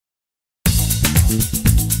Here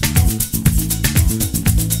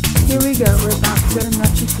we go, we're about to go to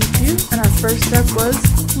Machu Picchu, and our first step was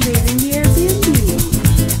leaving the Airbnb.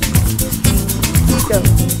 Let's go.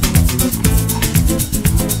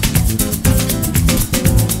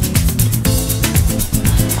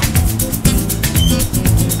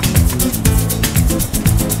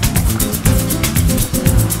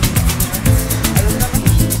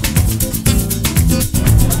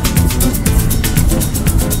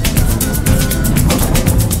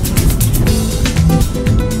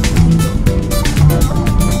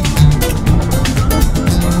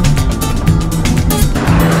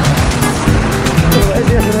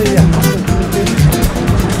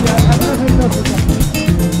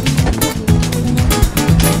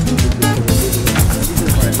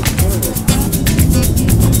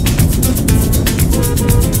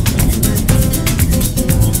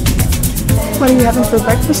 What are you having for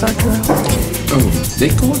breakfast, Arturo? Oh, they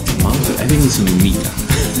call it tamale, I think it's humita.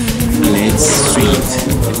 And it's sweet.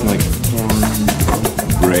 It's like corn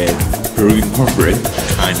bread, Peruvian corn bread,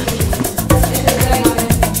 kind of.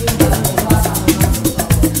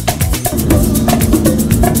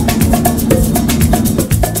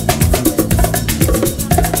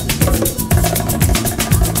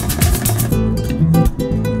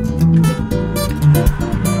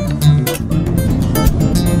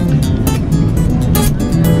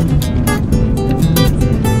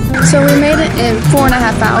 So we made it in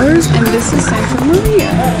 4.5 hours, and this is Santa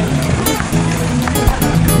Maria.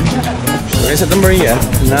 We're in Santa Maria.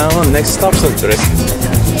 Now, next stop, Santos.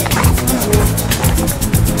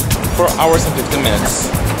 4 hours and 15 minutes.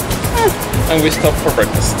 And we stop for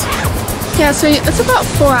breakfast. Yeah, so it's about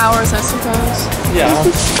 4 hours, I suppose. Yeah,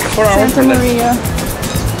 4 hours. Santa Maria.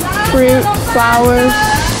 Fruit, flowers,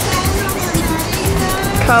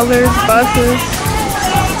 colors, buses.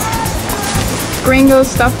 Gringos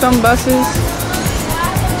stuffed on buses.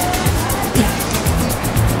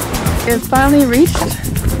 It finally reached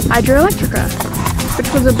Hydroelectrica, which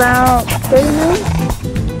was about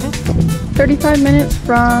 35 minutes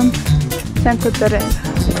from Santa Teresa.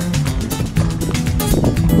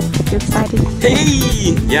 You excited?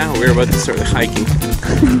 Hey! Yeah, we're about to start hiking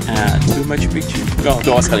to Machu Picchu. No, to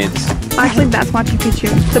Aguascalientes. Actually, that's Machu Picchu,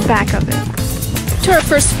 the back of it. To our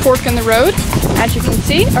first fork in the road. As you can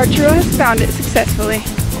see, Arturo has found it successfully.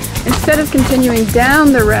 Instead of continuing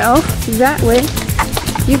down the rail that way,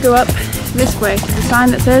 you go up this way to the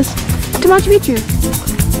sign that says to Machu Picchu.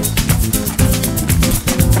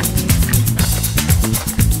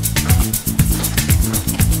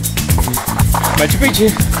 Machu Picchu.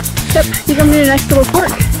 Yep, you come to the next little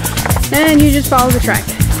fork and you just follow the track.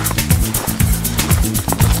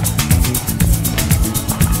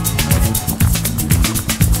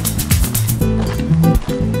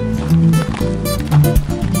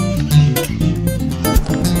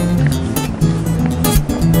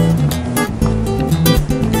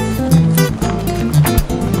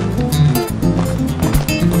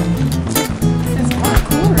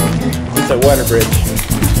 A water bridge.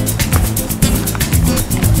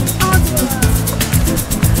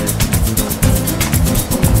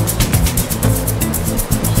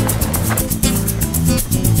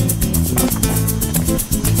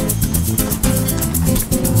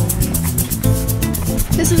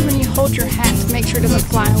 This is when you hold your hat to make sure it doesn't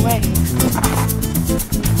fly away.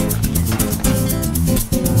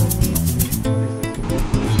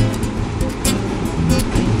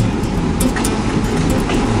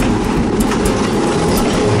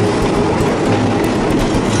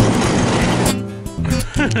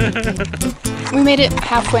 We made it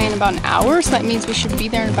halfway in about an hour, so that means we should be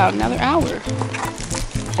there in about another hour.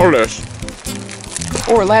 Or less.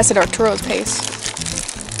 Or less at Arturo's pace.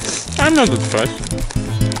 I'm not that fast.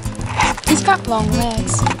 He's got long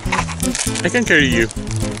legs. I can carry you.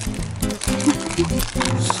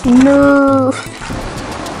 No.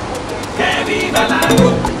 Que viva la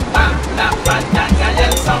rumba, la pachanga y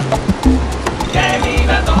el son. Que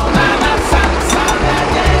viva toda la salsa de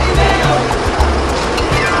ayer y de hoy.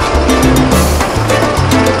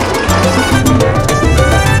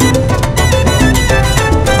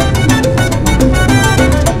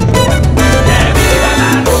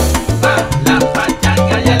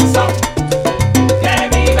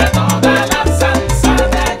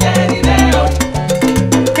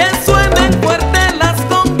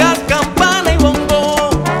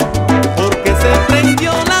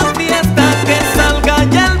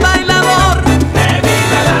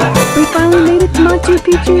 Machu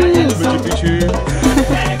Picchu! Machu Picchu!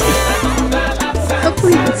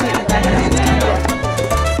 Hopefully you can see it in the background.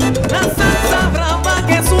 La salsa brava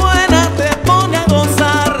que suena te pone a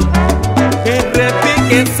gozar, que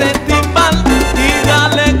repique ese timbal y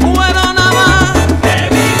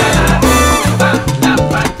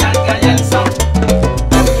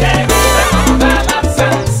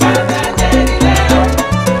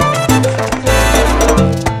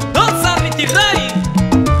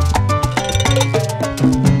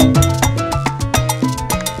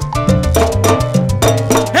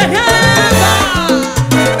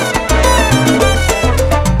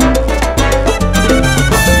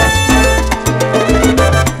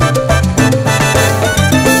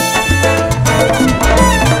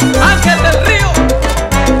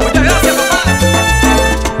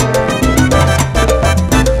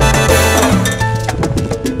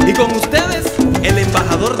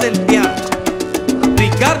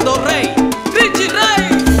Ricardo Rey, Richie Rey.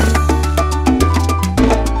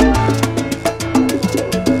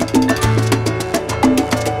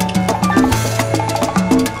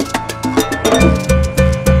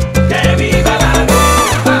 Que viva la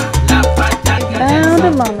rumba, la pachanga. Found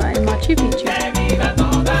a llama in Machu Picchu. Que viva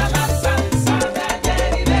toda la salsa de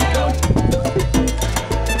ayer y de hoy.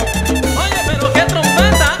 Oye, pero qué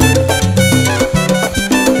trompeta.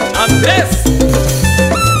 Andrés.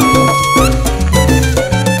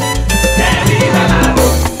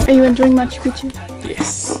 Are you enjoying Machu Picchu?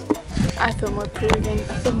 Yes. I feel more Peruvian.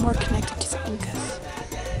 I feel more connected to the Incas.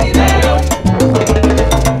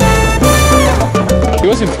 It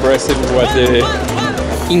was impressive what the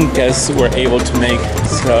Incas were able to make.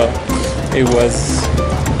 So it was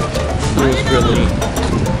really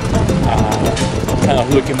kind of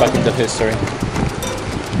looking back into history.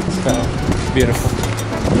 So beautiful.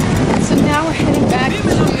 So now we're heading back to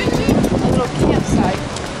a little campsite.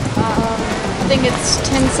 I think it's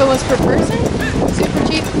 10 soles per person. Super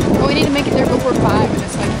cheap. But we need to make it there before 5 and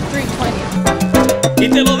it's like $3.20. Y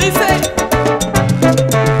te lo dice.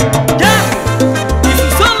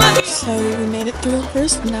 So we made it through the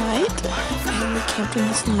first night and we camped in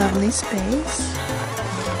this lovely space.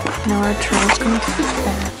 Now our trail's going to the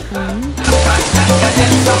bathroom.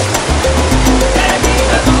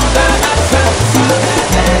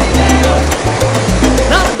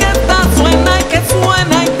 La orquesta suena y que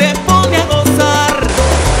suena y te pone a gozar.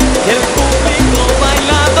 Y el público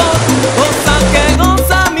bailador goza que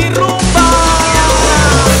goza mi rumba.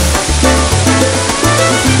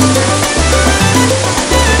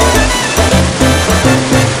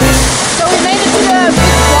 So we made it to the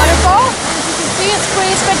big waterfall. As you can see, it's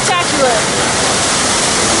pretty spectacular.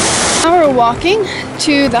 Now we're walking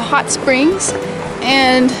to the hot springs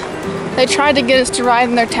and they tried to get us to ride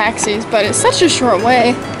in their taxis, but it's such a short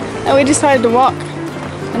way that we decided to walk.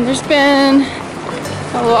 And there's been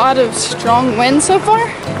a lot of strong wind so far,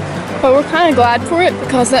 but we're kind of glad for it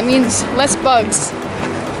because that means less bugs.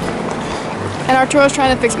 And Arturo's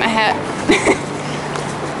trying to fix my hat.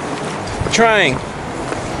 Trying.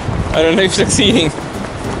 I don't know if succeeding.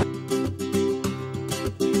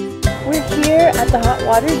 We're here at the hot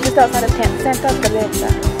water just outside of Camp Santa Cabeza.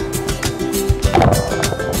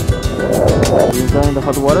 You enjoying the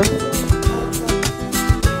hot water?